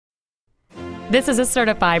This is a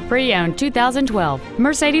certified pre-owned 2012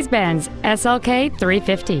 Mercedes-Benz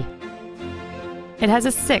SLK350. It has a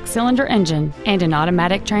 6-cylinder engine and an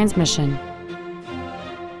automatic transmission.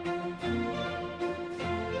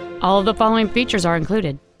 All of the following features are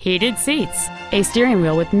included: heated seats, a steering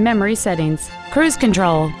wheel with memory settings, cruise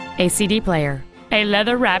control, a CD player, a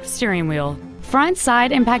leather-wrapped steering wheel, front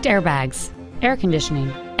side impact airbags, air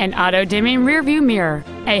conditioning, an auto-dimming rear-view mirror,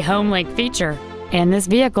 a home link feature, and this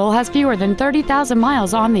vehicle has fewer than 30,000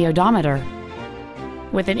 miles on the odometer.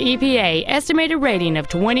 With an EPA estimated rating of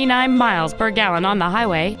 29 miles per gallon on the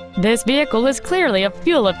highway, this vehicle is clearly a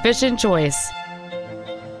fuel-efficient choice.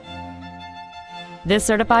 This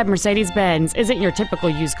certified Mercedes-Benz isn't your typical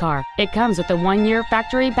used car. It comes with a 1-year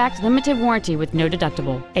factory-backed limited warranty with no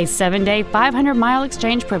deductible, a 7-day 500-mile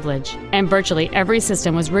exchange privilege, and virtually every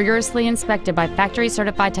system was rigorously inspected by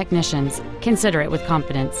factory-certified technicians. Consider it with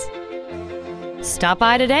confidence. Stop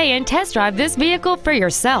by today and test drive this vehicle for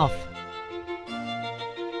yourself.